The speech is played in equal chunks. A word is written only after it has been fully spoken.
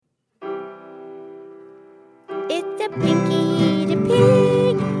It's the Pinky the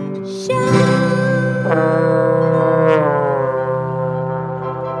Pig Show.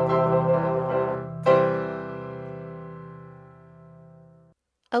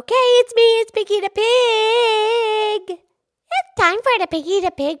 Okay, it's me, it's Pinky the Pig. It's time for the Pinky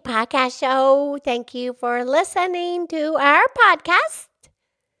the Pig podcast show. Thank you for listening to our podcast.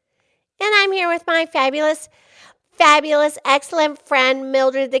 And I'm here with my fabulous, excellent friend,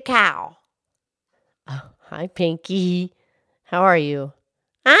 Mildred the Cow. Oh, hi, Pinky. How are you?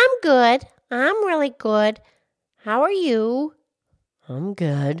 I'm good. I'm really good. How are you? I'm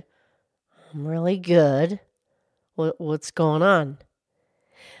good. I'm really good. What's going on?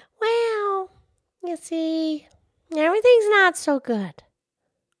 Well, you see, everything's not so good.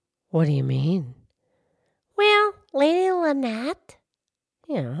 What do you mean? Well, Lady Lynette,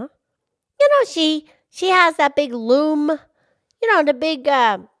 Yeah. she has that big loom, the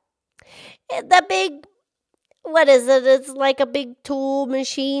big, what is it? It's like a big tool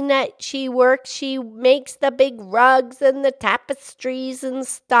machine that she works. She makes the big rugs and the tapestries and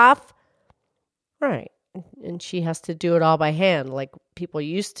stuff. Right. And she has to do it all by hand like people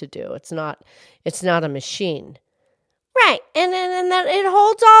used to do. It's not a machine. Right. And then it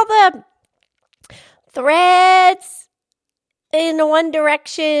holds all the threads in one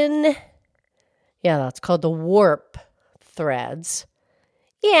direction. Yeah, that's called the warp threads.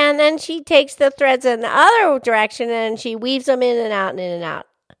 Yeah, and then she takes the threads in the other direction and she weaves them in and out and in and out.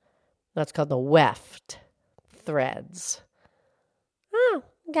 That's called the weft threads. Oh,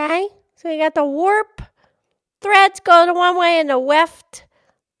 okay. So you got the warp threads go to one way and the weft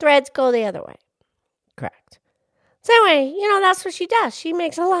threads go the other way. Correct. So anyway, that's what she does. She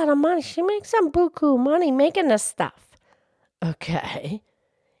makes a lot of money. She makes some buku money making this stuff. Okay.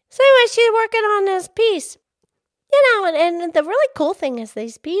 So anyway, she's working on this piece. And the really cool thing is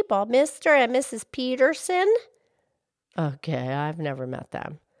these people, Mr. and Mrs. Peterson. Okay, I've never met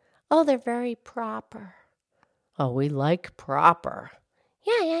them. Oh, they're very proper. Oh, we like proper.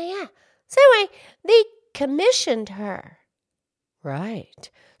 Yeah. So anyway, they commissioned her. Right.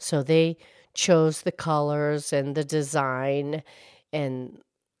 So they chose the colors and the design and...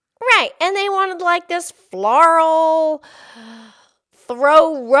 Right. And they wanted like this floral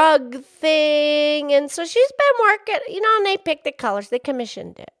throw rug thing. And so she's been working, and they picked the colors. They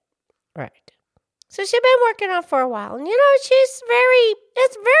commissioned it. Right. So she's been working on it for a while. And, it's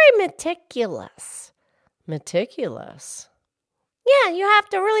very meticulous. Meticulous. Yeah, you have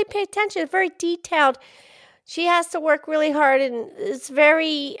to really pay attention. It's very detailed. She has to work really hard, and it's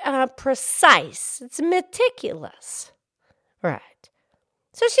very precise. It's meticulous. Right.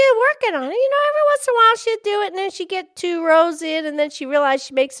 So she's working on it. Every once in a while she'd do it, and then she'd get 2 rows in, and then she realized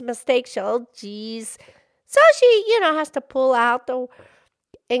she makes a mistake. Oh, geez. So she, has to pull out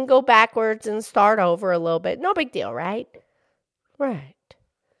and go backwards and start over a little bit. No big deal, right? Right.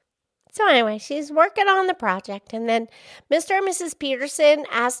 So anyway, she's working on the project, and then Mr. and Mrs. Peterson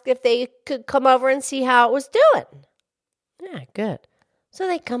asked if they could come over and see how it was doing. Yeah, good. So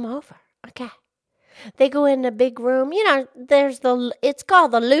they come over. Okay. They go in the big room. It's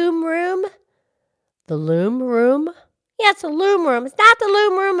called the loom room. The loom room? Yeah, it's a loom room. It's not the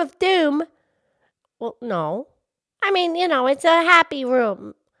loom room of doom. Well, no. I mean, it's a happy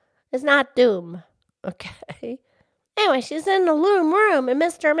room. It's not doom. Okay. Anyway, she's in the loom room, and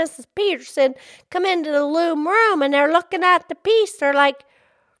Mr. and Mrs. Peterson come into the loom room, and they're looking at the piece. They're like,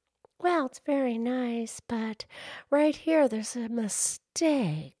 well, it's very nice, but right here there's a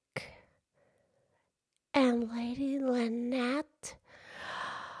mistake. And Lady Lynette,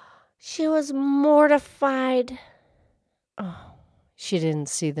 she was mortified. Oh, she didn't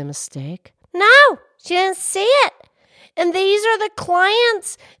see the mistake? No, she didn't see it. And these are the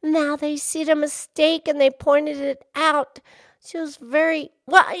clients. Now they see the mistake and they pointed it out. She was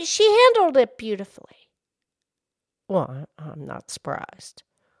she handled it beautifully. Well, I'm not surprised.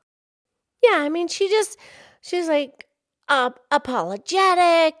 Yeah, I mean, she's like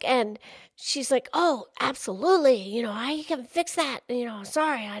apologetic, and she's like, oh, absolutely, I can fix that.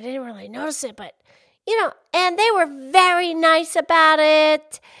 Sorry, I didn't really notice it, but, and they were very nice about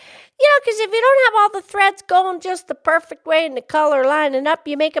it. Because if you don't have all the threads going just the perfect way and the color lining up,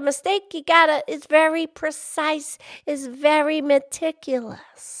 you make a mistake, it's very precise, it's very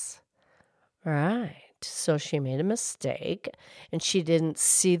meticulous. Right. So she made a mistake, and she didn't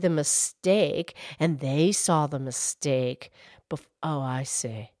see the mistake, and they saw the mistake. Oh, I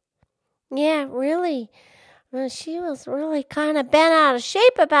see. Yeah, really. Well, she was really kind of bent out of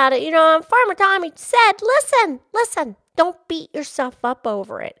shape about it. And Farmer Tommy said, listen, don't beat yourself up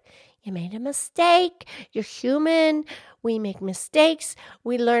over it. You made a mistake. You're human. We make mistakes.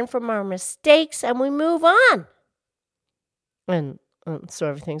 We learn from our mistakes and we move on. And so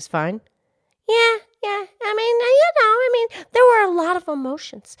everything's fine? Yeah. I mean, there were a lot of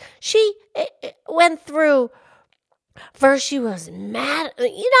emotions. She went through. First, she was mad.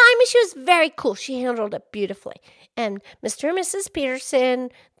 She was very cool. She handled it beautifully. And Mr. and Mrs. Peterson,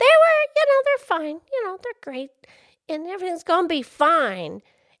 they're fine. They're great. And everything's going to be fine.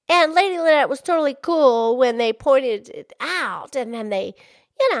 And Lady Lynette was totally cool when they pointed it out. And then they,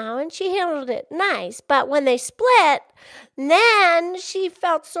 and she handled it nice. But when they split, then she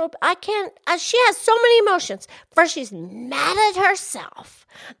felt she has so many emotions. First, she's mad at herself.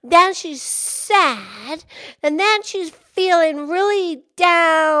 Then she's sad. And then she's feeling really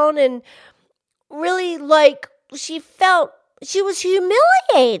down and really like she felt she was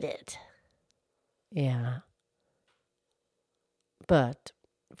humiliated. Yeah. But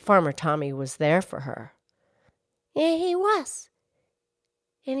Farmer Tommy was there for her. Yeah, he was.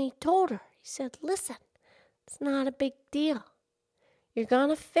 And he told her, he said, listen, it's not a big deal. You're going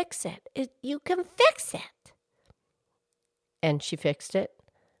to fix it. You can fix it. And she fixed it?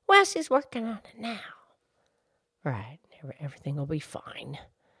 Well, she's working on it now. Right. Everything will be fine.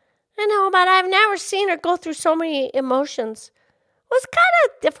 I know, but I've never seen her go through so many emotions. It was kind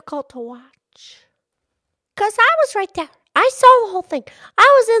of difficult to watch. Because I was right there. I saw the whole thing. I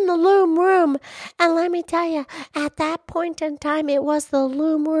was in the loom room. And let me tell you, at that point in time, it was the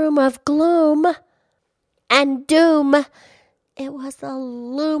loom room of gloom and doom. It was the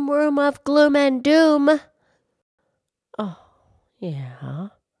loom room of gloom and doom. Oh, yeah.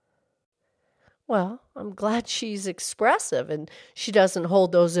 Well, I'm glad she's expressive and she doesn't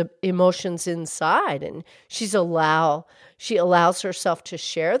hold those emotions inside, and she allows herself to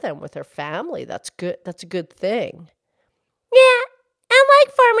share them with her family. That's good. That's a good thing. Yeah, and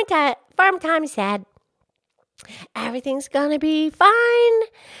like Farmer Tommy said, everything's gonna be fine,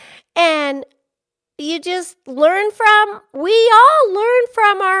 and we all learn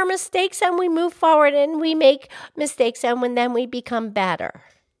from our mistakes, and we move forward, and we make mistakes, and then we become better.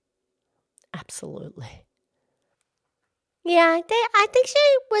 Absolutely. Yeah, I think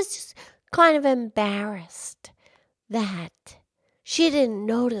she was just kind of embarrassed that she didn't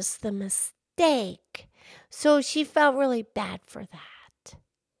notice the mistake. So she felt really bad for that.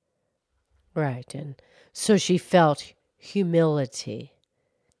 Right, and so she felt humility.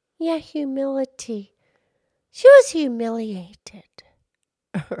 Yeah, humility. She was humiliated.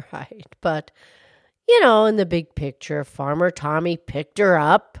 Right, but, in the big picture, Farmer Tommy picked her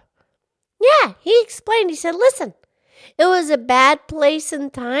up. Yeah, he explained. He said, listen, it was a bad place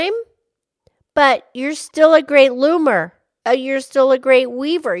and time, but you're still a great loomer. You're still a great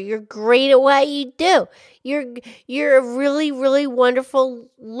weaver. You're great at what you do. You're a really, really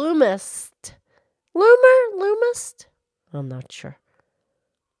wonderful loomist. Loomist? I'm not sure.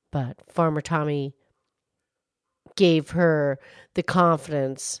 But Farmer Tommy gave her the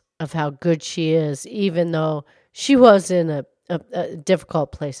confidence of how good she is, even though she was in a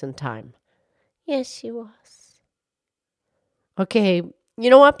difficult place and time. Yes, she was. Okay, you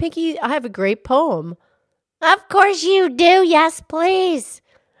know what, Pinky? I have a great poem. Of course you do. Yes, please.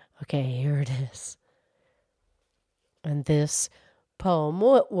 Okay, here it is. And this poem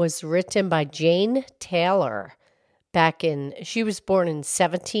was written by Jane Taylor she was born in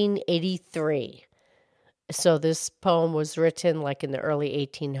 1783. So this poem was written like in the early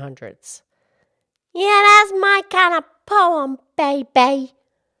 1800s. Yeah, that's my kind of poem, baby.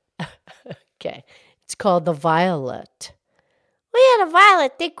 Okay, it's called The Violet. Oh, yeah, the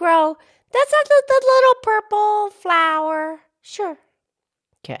violet, they grow. That's the little purple flower. Sure.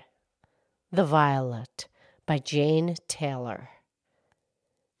 Okay. The Violet by Jane Taylor.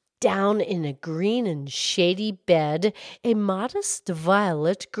 Down in a green and shady bed, a modest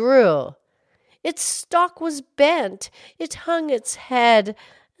violet grew. Its stalk was bent, it hung its head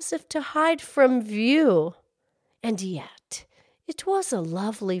as if to hide from view. And yet, it was a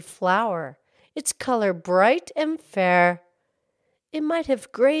lovely flower, its color bright and fair. It might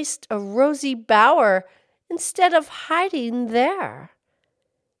have graced a rosy bower instead of hiding there.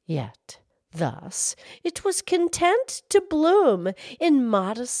 Yet, thus, it was content to bloom in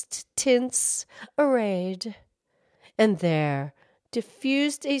modest tints arrayed, and there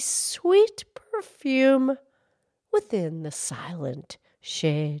diffused a sweet perfume within the silent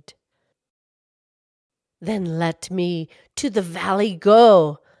shade. Then let me to the valley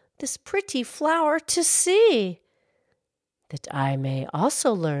go, this pretty flower to see, that I may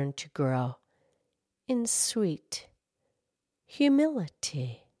also learn to grow in sweet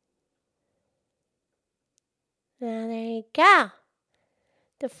humility. Now, there you go.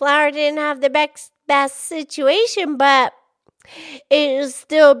 The flower didn't have the best situation, but it is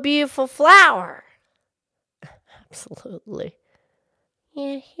still a beautiful flower. Absolutely.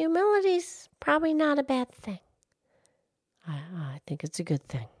 Yeah, humility's probably not a bad thing. I think it's a good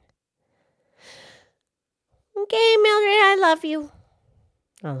thing. Okay, Mildred, I love you.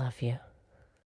 I love you.